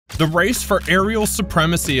The race for aerial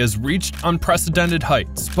supremacy has reached unprecedented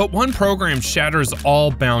heights, but one program shatters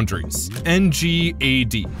all boundaries: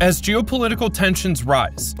 NGAD. As geopolitical tensions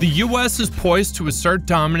rise, the US is poised to assert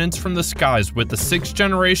dominance from the skies with a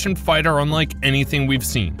 6th-generation fighter unlike anything we've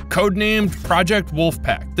seen. Codenamed Project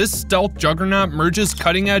Wolfpack, this stealth juggernaut merges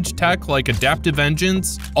cutting-edge tech like adaptive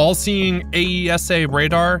engines, all-seeing AESA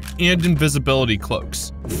radar, and invisibility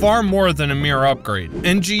cloaks. Far more than a mere upgrade,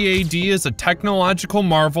 NGAD is a technological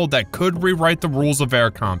marvel that could rewrite the rules of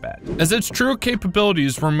air combat. As its true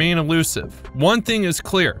capabilities remain elusive, one thing is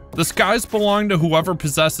clear: the skies belong to whoever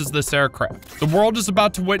possesses this aircraft. The world is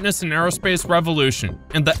about to witness an aerospace revolution,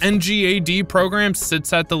 and the NGAD program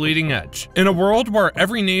sits at the leading edge. In a world where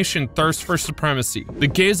every nation thirsts for supremacy, the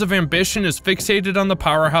gaze of ambition is fixated on the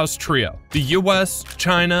powerhouse trio: the US,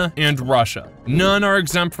 China, and Russia. None are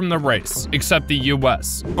exempt from the race, except the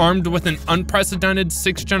US, armed with an unprecedented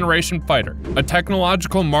 6th-generation fighter, a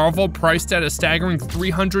technological marvel priced at a staggering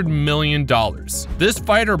 $300 million. This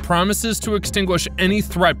fighter promises to extinguish any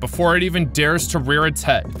threat before it even dares to rear its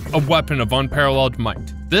head, a weapon of unparalleled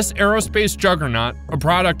might. This aerospace juggernaut, a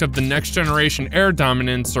product of the Next Generation Air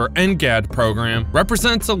Dominance or NGAD program,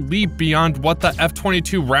 represents a leap beyond what the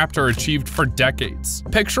F-22 Raptor achieved for decades.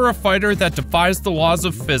 Picture a fighter that defies the laws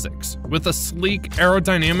of physics, with a sleek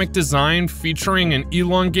aerodynamic design featuring an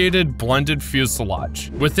elongated blended fuselage.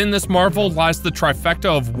 Within this marvel lies the trifecta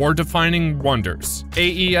of war-defining wonders: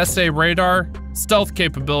 AESA radar, stealth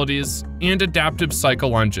capabilities, and adaptive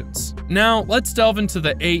cycle engines. Now, let's delve into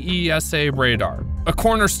the AESA radar, a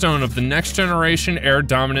cornerstone of the Next Generation Air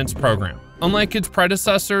Dominance program. Unlike its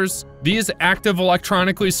predecessors, these active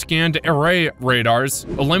electronically scanned array radars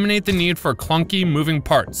eliminate the need for clunky moving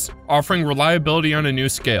parts, offering reliability on a new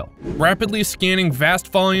scale. Rapidly scanning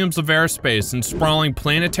vast volumes of airspace and sprawling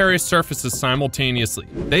planetary surfaces simultaneously,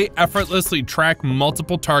 they effortlessly track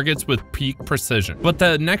multiple targets with peak precision. But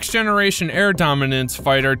the Next Generation Air Dominance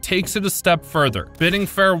fighter takes it a step further, bidding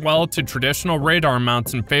farewell to traditional radar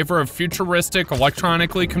mounts in favor of futuristic,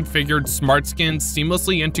 electronically configured smart skins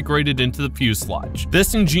seamlessly integrated into the fuselage.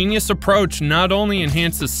 This ingenious approach not only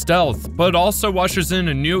enhances stealth, but also ushers in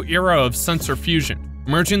a new era of sensor fusion,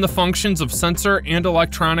 merging the functions of sensor and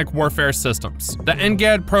electronic warfare systems. The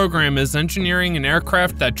NGAD program is engineering an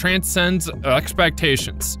aircraft that transcends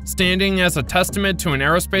expectations, standing as a testament to an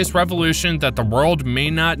aerospace revolution that the world may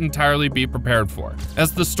not entirely be prepared for.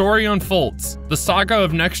 As the story unfolds, the saga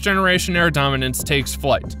of Next Generation Air Dominance takes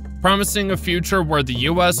flight, promising a future where the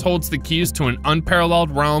US holds the keys to an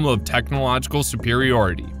unparalleled realm of technological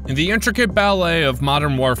superiority. In the intricate ballet of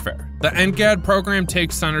modern warfare, the NGAD program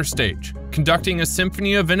takes center stage, conducting a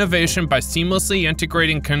symphony of innovation by seamlessly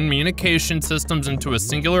integrating communication systems into a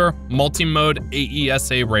singular, multi-mode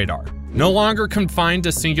AESA radar. No longer confined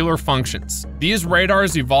to singular functions, these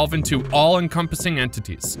radars evolve into all-encompassing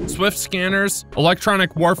entities: swift scanners,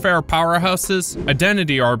 electronic warfare powerhouses,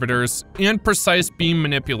 identity arbiters, and precise beam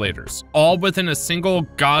manipulators, all within a single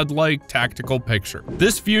godlike tactical picture.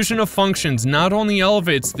 This fusion of functions not only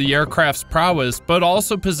elevates the aircraft's prowess, but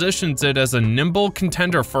also positions it as a nimble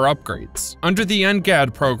contender for upgrades. Under the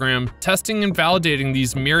NGAD program, testing and validating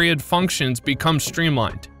these myriad functions becomes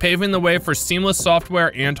streamlined, paving the way for seamless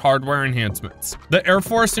software and hardware enhancements. The Air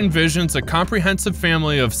Force envisions a comprehensive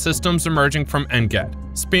family of systems emerging from NGAD,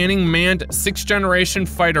 spanning manned 6th-generation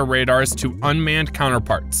fighter radars to unmanned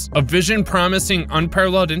counterparts, a vision promising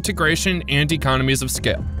unparalleled integration and economies of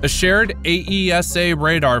scale. A shared AESA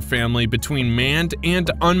radar family between manned and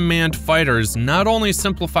unmanned fighters not only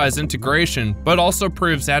simplifies integration, but also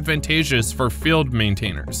proves advantageous for field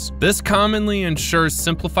maintainers. This commonly ensures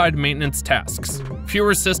simplified maintenance tasks,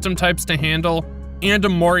 fewer system types to handle, and a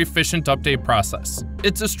more efficient update process.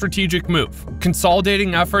 It's a strategic move,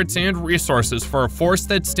 consolidating efforts and resources for a force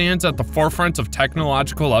that stands at the forefront of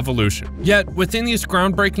technological evolution. Yet, within these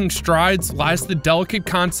groundbreaking strides lies the delicate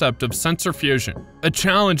concept of sensor fusion, a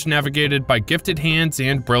challenge navigated by gifted hands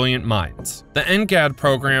and brilliant minds. The NGAD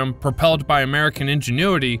program, propelled by American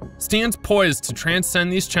ingenuity, stands poised to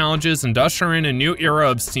transcend these challenges and usher in a new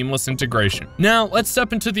era of seamless integration. Now, let's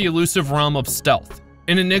step into the elusive realm of stealth,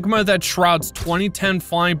 an enigma that shrouds 2010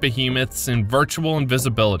 flying behemoths in virtual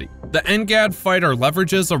invisibility. The NGAD fighter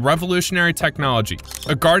leverages a revolutionary technology,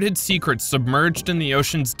 a guarded secret submerged in the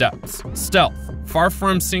ocean's depths. Stealth, far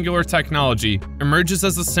from singular technology, emerges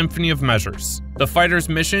as a symphony of measures. The fighter's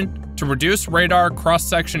mission? To reduce radar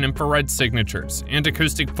cross-section infrared signatures and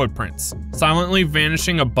acoustic footprints, silently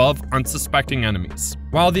vanishing above unsuspecting enemies.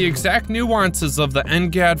 While the exact nuances of the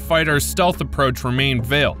NGAD fighter's stealth approach remain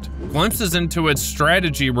veiled, glimpses into its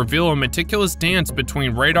strategy reveal a meticulous dance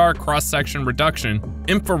between radar cross-section reduction,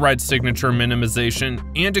 infrared signature minimization,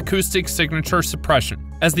 and acoustic signature suppression.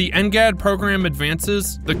 As the NGAD program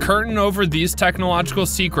advances, the curtain over these technological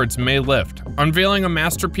secrets may lift, unveiling a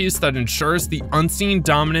masterpiece that ensures the unseen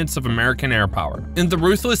dominance of American air power. In the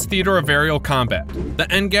ruthless theater of aerial combat, the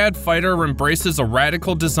NGAD fighter embraces a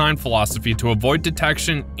radical design philosophy to avoid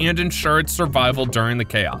detection and ensure its survival during the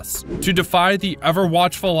chaos. To defy the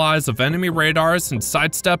ever-watchful eyes of enemy radars and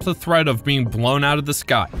sidestep the threat of being blown out of the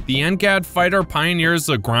sky, the NGAD fighter pioneers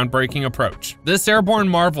a groundbreaking approach. This airborne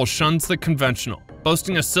marvel shuns the conventional,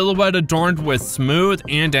 boasting a silhouette adorned with smooth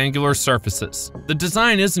and angular surfaces. The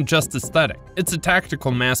design isn't just aesthetic, it's a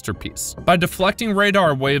tactical masterpiece. By deflecting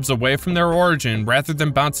radar waves away from their origin rather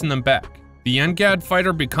than bouncing them back, the NGAD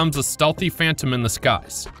fighter becomes a stealthy phantom in the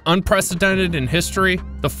skies. Unprecedented in history,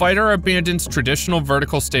 the fighter abandons traditional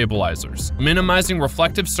vertical stabilizers, minimizing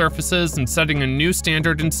reflective surfaces and setting a new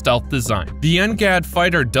standard in stealth design. The NGAD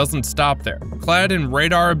fighter doesn't stop there. Clad in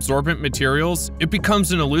radar-absorbent materials, it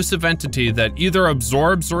becomes an elusive entity that either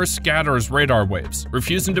absorbs or scatters radar waves,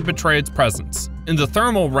 refusing to betray its presence. In the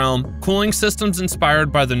thermal realm, cooling systems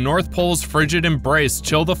inspired by the North Pole's frigid embrace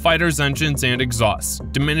chill the fighter's engines and exhausts,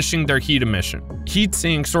 diminishing their heat emission. Heat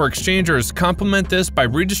sinks or exchangers complement this by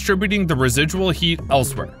redistributing the residual heat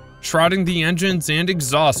elsewhere, shrouding the engines and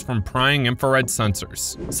exhaust from prying infrared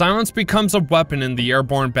sensors. Silence becomes a weapon in the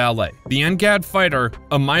airborne ballet. The NGAD fighter,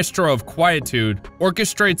 a maestro of quietude,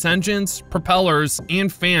 orchestrates engines, propellers,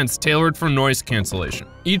 and fans tailored for noise cancellation.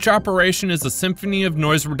 Each operation is a symphony of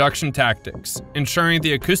noise reduction tactics, ensuring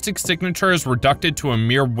the acoustic signature is reduced to a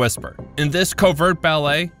mere whisper. In this covert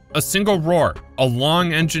ballet, a single roar, a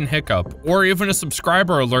long engine hiccup, or even a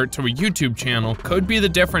subscriber alert to a YouTube channel could be the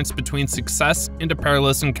difference between success and a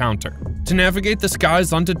perilous encounter. To navigate the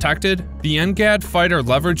skies undetected, the NGAD fighter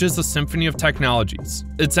leverages a symphony of technologies.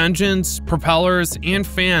 Its engines, propellers, and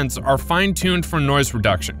fans are fine-tuned for noise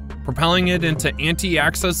reduction, propelling it into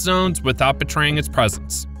anti-access zones without betraying its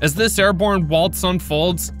presence. As this airborne waltz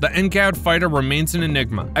unfolds, the NGAD fighter remains an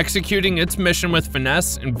enigma, executing its mission with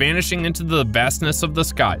finesse and vanishing into the vastness of the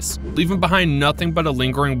skies, leaving behind nothing but a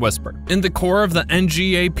lingering whisper. In the core of the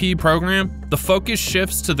NGAP program, the focus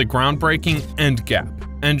shifts to the groundbreaking NGAP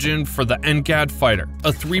engine for the NGAD fighter,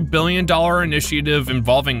 a $3 billion initiative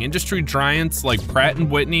involving industry giants like Pratt &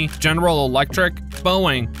 Whitney, General Electric,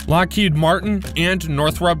 Boeing, Lockheed Martin, and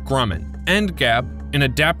Northrop Grumman. NGAP, an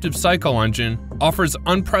adaptive cycle engine, offers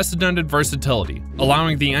unprecedented versatility,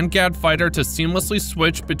 allowing the NGAD fighter to seamlessly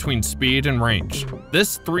switch between speed and range.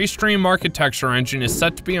 This three-stream architecture engine is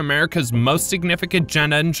set to be America's most significant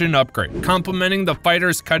jet engine upgrade, complementing the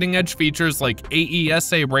fighter's cutting-edge features like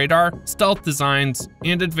AESA radar, stealth designs,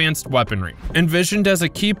 and advanced weaponry. Envisioned as a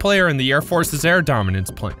key player in the Air Force's air dominance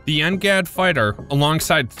plan, the NGAD fighter,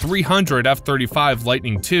 alongside 300 F-35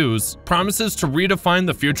 Lightning IIs, promises to redefine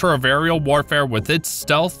the future of aerial warfare with its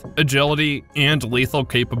stealth, agility, and lethal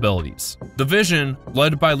capabilities. The vision,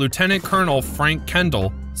 led by Lieutenant Colonel Frank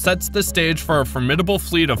Kendall, sets the stage for a formidable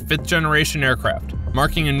fleet of fifth-generation aircraft,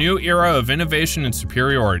 marking a new era of innovation and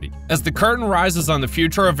superiority. As the curtain rises on the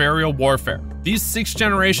future of aerial warfare, these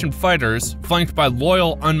sixth-generation fighters, flanked by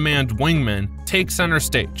loyal unmanned wingmen, take center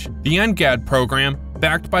stage. The NGAD program,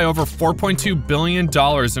 backed by over $4.2 billion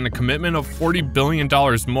and a commitment of $40 billion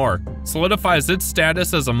more, solidifies its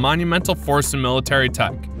status as a monumental force in military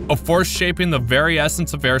tech, a force shaping the very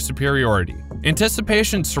essence of air superiority.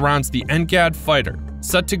 Anticipation surrounds the NGAD fighter,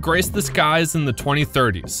 set to grace the skies in the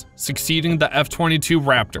 2030s, succeeding the F-22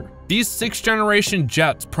 Raptor. These sixth-generation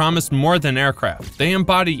jets promise more than aircraft. They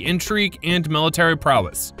embody intrigue and military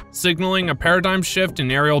prowess, signaling a paradigm shift in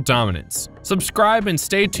aerial dominance. Subscribe and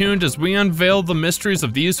stay tuned as we unveil the mysteries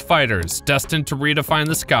of these fighters destined to redefine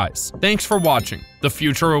the skies. Thanks for watching. The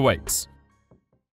future awaits.